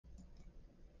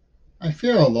I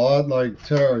feel a lot like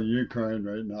Tara Ukraine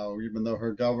right now, even though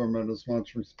her government is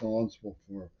much responsible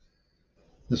for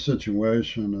the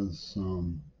situation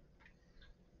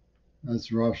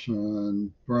as Russia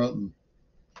and Britain,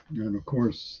 and of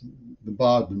course the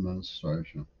Biden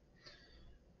administration,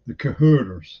 the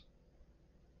cahooters.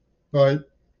 But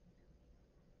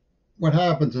what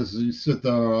happens is you sit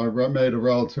there. I made a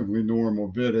relatively normal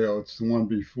video. It's the one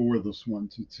before this one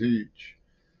to teach.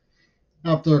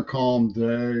 After a calm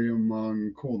day among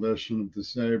a coalition of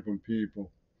disabled people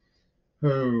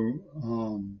who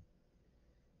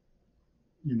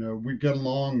we get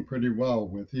along pretty well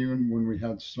with. Even when we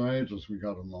had strangers, we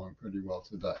got along pretty well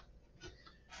today.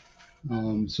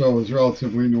 So it was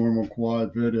relatively normal,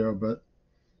 quiet video. But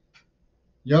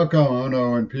Yoko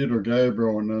Ono and Peter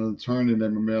Gabriel and an attorney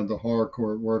named Amanda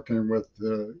Harcourt working with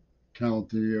the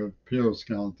county of Pierce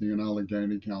County in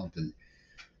Allegheny County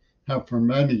have for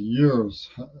many years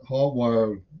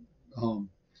hotwired um,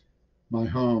 my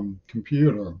home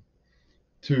computer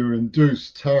to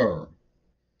induce terror.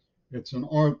 It's an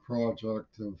art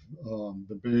project of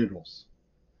the Beatles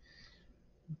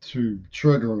to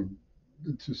trigger,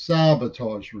 to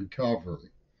sabotage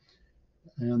recovery.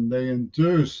 And they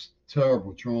induced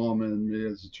terrible trauma in me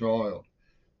as a child.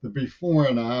 The before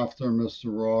and after Mr.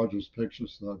 Rogers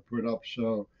pictures that I put up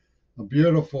show a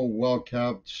beautiful, well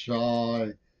kept,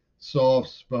 shy, soft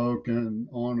spoken,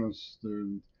 honest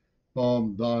student,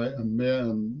 Bob Dyke, a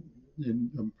man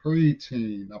in a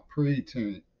preteen,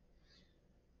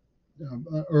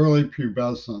 early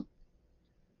pubescent,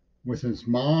 with his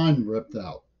mind ripped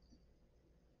out,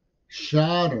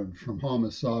 shattered from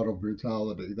homicidal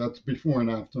brutality. That's before and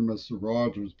after Mr.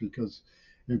 Rogers, because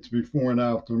it's before and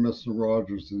after Mr.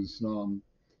 Rogers' um,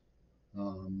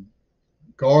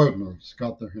 gardeners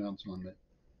got their hands on me.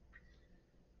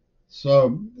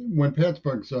 So when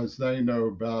Pittsburgh says they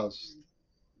know best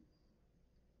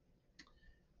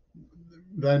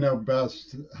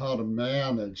how to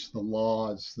manage the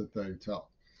lies that they tell.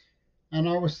 And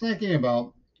I was thinking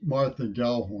about Martha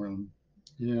Gellhorn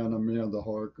and Amanda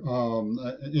Hark,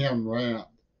 Anne Rand.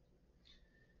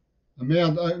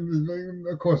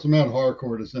 Of course, Amanda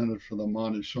Harcourt is in it for the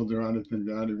money. She'll do anything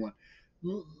to anyone.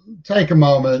 Take a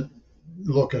moment,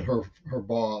 look at her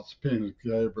boss, Peter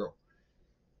Gabriel.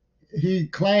 He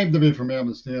claimed to be from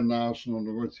Amnesty International,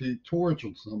 in which he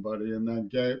tortured somebody and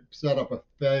then set up a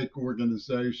fake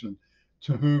organization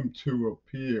to whom to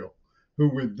appeal, who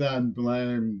would then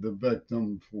blame the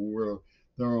victim for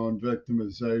their own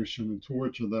victimization and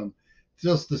torture them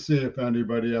just to see if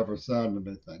anybody ever said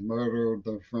anything, murdered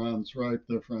their friends, raped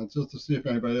their friends, just to see if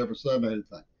anybody ever said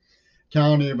anything.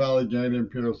 County of Allegheny and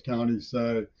Pierce County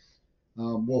say,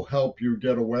 we'll help you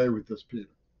get away with this, Peter.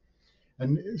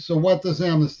 And so, what does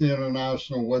Amnesty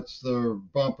International? What's their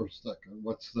bumper sticker?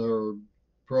 What's their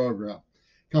program?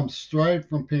 Comes straight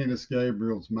from Penis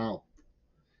Gabriel's mouth.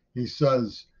 He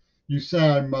says, "You say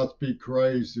I must be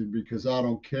crazy because I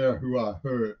don't care who I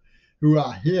hurt, who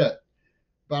I hit,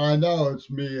 but I know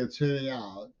it's me it's hitting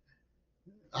out.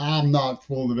 I'm not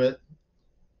full of it.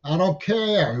 I don't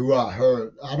care who I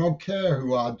hurt. I don't care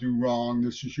who I do wrong.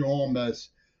 This is your mess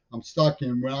I'm stuck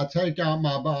in. When I take out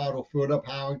my bottle full of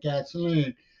power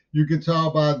gasoline, you can tell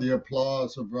by the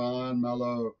applause of Ryan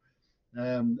Mello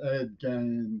and Ed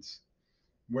Gaines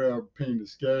where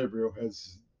Penis Gabriel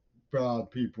has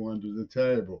brought people under the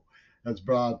table, has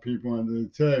brought people under the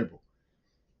table.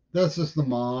 This is the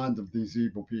mind of these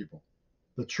evil people,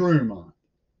 the true mind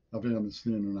of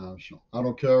Amnesty International. I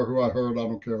don't care who I hurt. I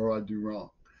don't care who I do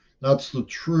wrong. That's the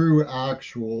true,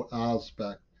 actual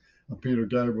aspect of Peter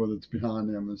Gabriel that's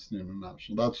behind Amnesty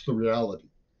International. That's the reality.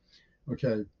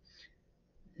 Okay.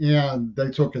 And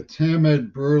they took a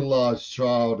timid, brutalized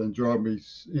child and drove me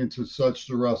into such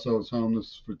duress I was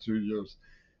homeless for 2 years,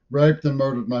 raped and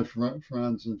murdered my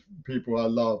friends and people I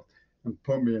loved, and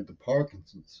put me into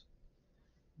Parkinson's.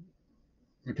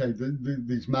 Okay,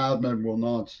 these madmen will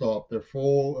not stop. They're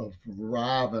full of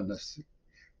ravenous,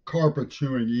 carpet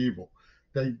chewing evil.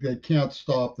 They can't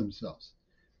stop themselves.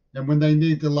 And when they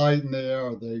need to lighten the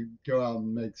air, they go out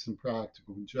and make some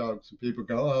practical jokes. And people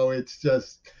go, oh, it's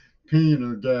just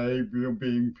Peter Gabriel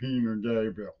being Peter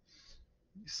Gabriel.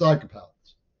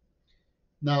 Psychopaths.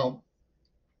 Now,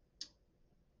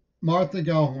 Martha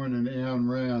Gellhorn and Anne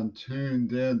Rand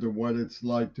tuned into what it's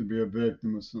like to be a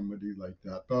victim of somebody like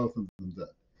that. Both of them did.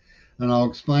 And I'll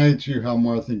explain to you how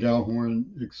Martha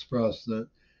Gellhorn expressed it.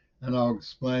 And I'll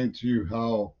explain to you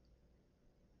how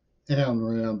Anne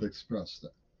Rand expressed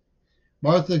it.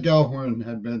 Martha Gellhorn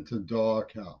had been to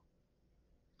Dachau.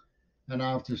 And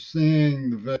after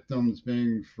seeing the victims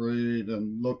being freed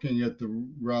and looking at the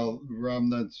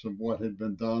remnants of what had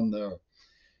been done there,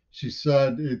 She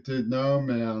said it did no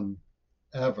man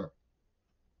ever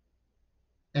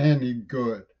any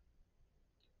good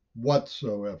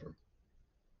whatsoever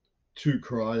to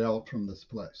cry out from this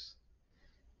place.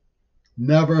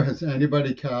 Never has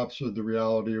anybody captured the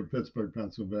reality of Pittsburgh,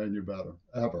 Pennsylvania better,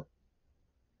 ever.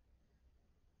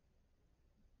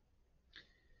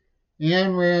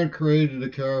 Ayn Rand created a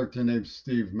character named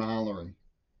Steve Mallory.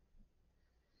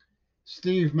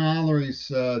 Steve Mallory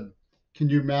said, can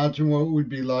you imagine what it would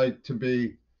be like to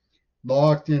be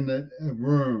locked in a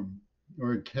room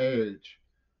or a cage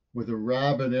with a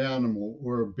rabid animal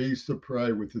or a beast of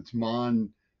prey with its mind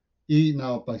eaten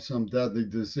out by some deadly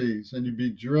disease, and you'd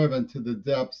be driven to the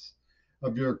depths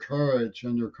of your courage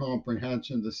and your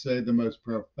comprehension to say the most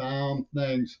profound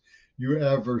things you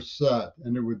ever said,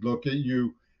 and it would look at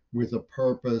you with a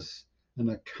purpose and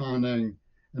a cunning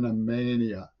and a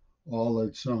mania all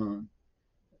its own,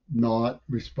 not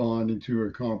responding to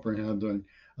or comprehending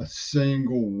a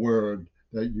single word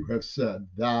that you have said.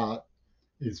 That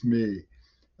is me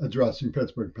addressing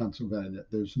Pittsburgh, Pennsylvania.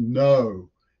 There's no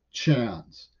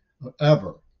chance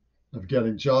ever of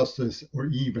getting justice or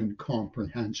even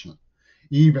comprehension,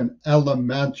 even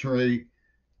elementary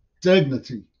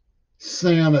dignity,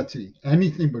 sanity,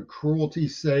 anything but cruelty,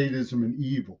 sadism, and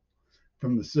evil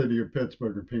from the city of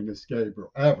Pittsburgh or Penis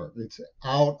Gabriel, ever. It's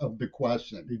out of the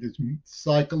question. It is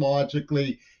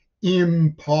psychologically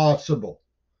impossible.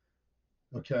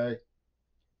 Okay?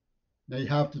 Now you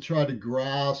have to try to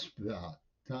grasp that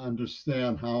to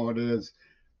understand how it is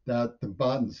that the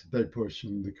buttons they push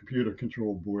in the computer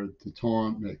control board to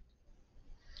taunt me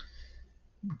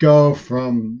go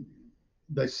from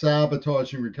they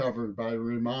sabotaging recovery by a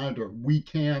reminder we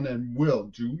can and will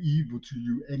do evil to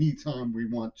you anytime we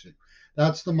want to.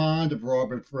 That's the mind of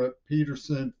Robert Fripp, Peter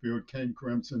Sinfield, King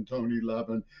Crimson, Tony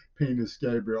Levin, Penis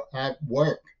Gabriel at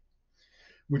work,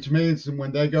 which means that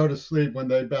when they go to sleep, when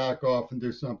they back off and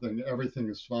do something, everything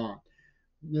is fine.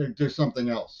 Do something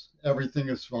else. Everything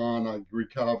is fine. I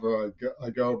recover. I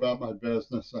go about my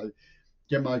business. I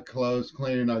get my clothes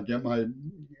clean. I get my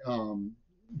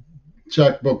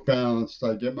checkbook balanced.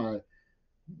 I get my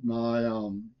my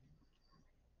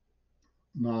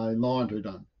laundry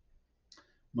done,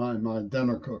 my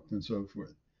dinner cooked, and so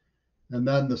forth. And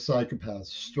then the psychopaths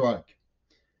strike,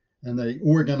 and they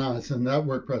organize a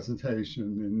network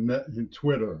presentation in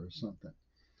Twitter or something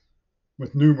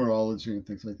with numerology and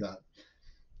things like that.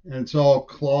 And it's all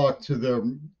clocked to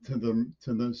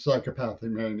the psychopathic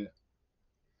mania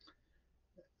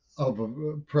of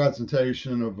a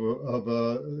presentation of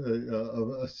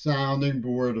a sounding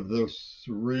board of this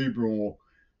cerebral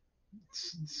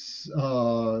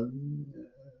uh,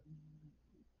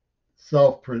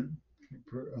 self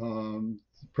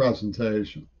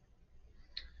presentation.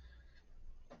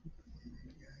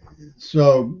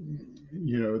 So,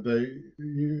 they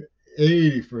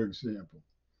 80, for example,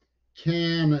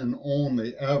 can and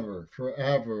only ever,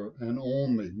 forever and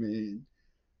only mean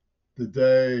the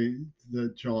day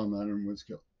that John Lennon was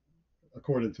killed,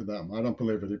 according to them. I don't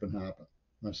believe it even happened.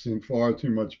 I've seen far too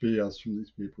much BS from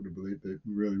these people to believe they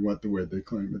really went the way they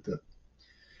claim it did.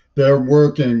 They're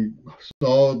working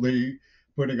solidly,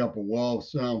 putting up a wall of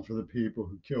sound for the people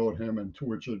who killed him and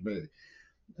tortured me.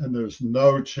 And there's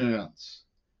no chance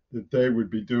that they would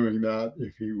be doing that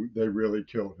if they really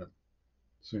killed him.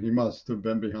 So he must have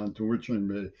been behind torturing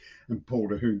me and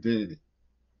pulled a Houdini.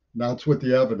 That's what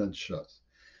the evidence shows.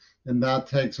 And that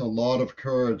takes a lot of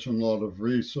courage and a lot of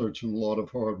research and a lot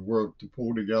of hard work to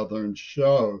pull together and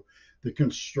show the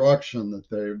construction that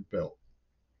they've built.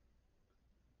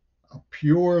 A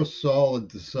pure, solid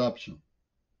deception.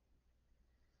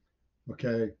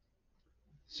 Okay.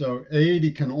 So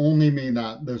 80 can only mean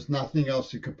that. There's nothing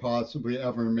else it could possibly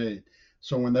ever mean.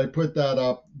 So when they put that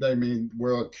up, they mean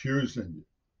we're accusing you.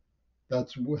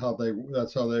 That's how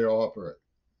they operate.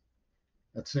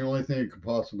 That's the only thing it could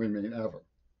possibly mean ever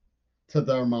to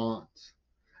their minds.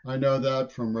 I know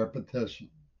that from repetition.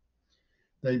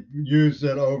 They used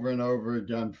it over and over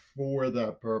again for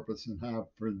that purpose and have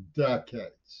for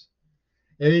decades.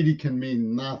 80 can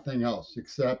mean nothing else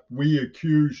except we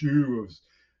accuse you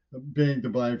of being to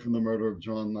blame for the murder of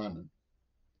John Lennon,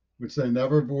 which they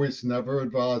never voiced, never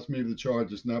advised me of the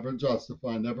charges, never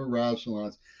justify, never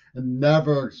rationalize, and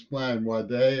never explain why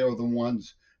they are the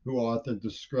ones who authored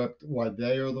the script, why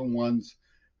they are the ones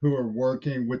who are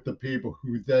working with the people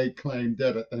who they claim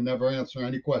did it. They never answer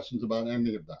any questions about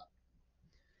any of that.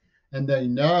 And they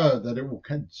know that it will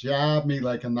jab me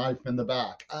like a knife in the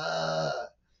back,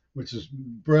 which is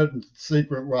Britain's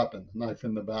secret weapon, knife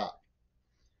in the back.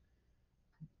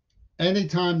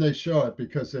 Anytime they show it,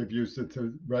 because they've used it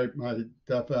to write my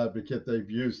death advocate,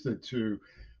 they've used it to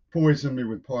poisoned me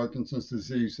with Parkinson's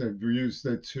disease. They've used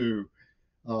it to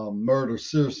murder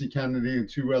Cersei Kennedy and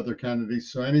two other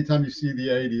Kennedys. So anytime you see the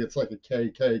 80, it's like a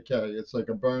KKK. It's like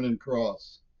a burning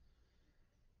cross,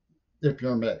 if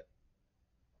you're me.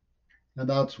 And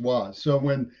that's why. So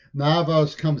when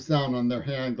Navos comes down on their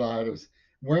hang gliders,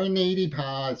 we're needy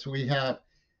pods. We have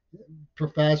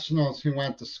professionals who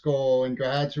went to school and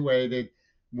graduated.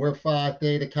 We're Phi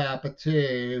Theta Kappa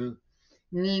too.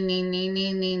 And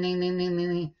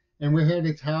we're here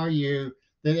to tell you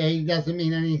that A doesn't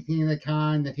mean anything of the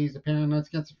kind, that he's a paranoid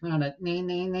schizophrenic.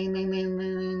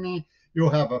 You'll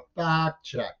have a fact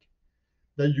check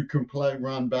that you can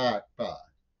run back by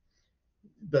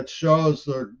that shows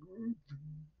the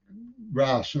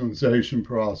rationalization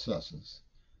processes.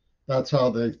 That's how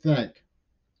they think.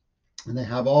 And they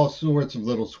have all sorts of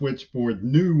little switchboard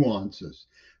nuances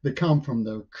that come from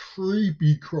their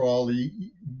creepy,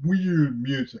 crawly, weird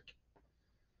music.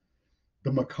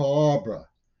 The macabre.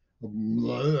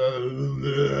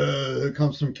 It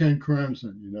comes from King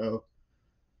Crimson, you know.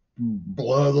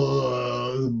 The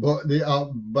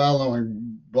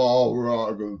bellowing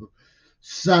Balrog of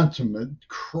sentiment,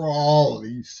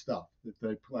 crawly stuff that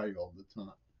they play all the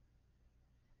time.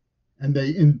 And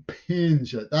they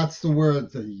impinge it. That's the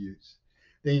word they use.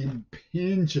 They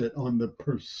impinge it on the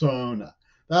persona.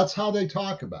 That's how they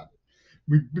talk about it.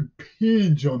 We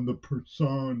impinge on the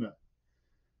persona.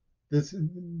 This,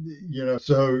 you know,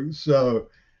 so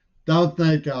don't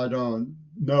think I don't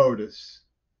notice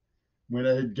when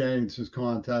Ed Gaines has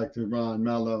contacted Ron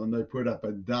Mello and they put up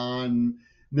a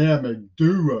dynamic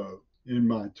duo in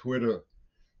my Twitter.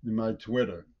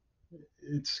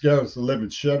 It scares the living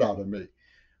shit out of me.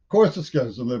 Of course, it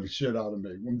scares the living shit out of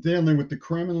me. I'm dealing with the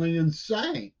criminally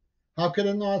insane. How could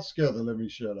it not scare the living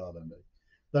shit out of me?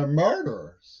 They're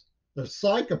murderers. They're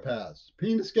psychopaths.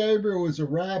 Penis Gabriel is a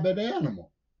rabid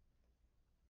animal.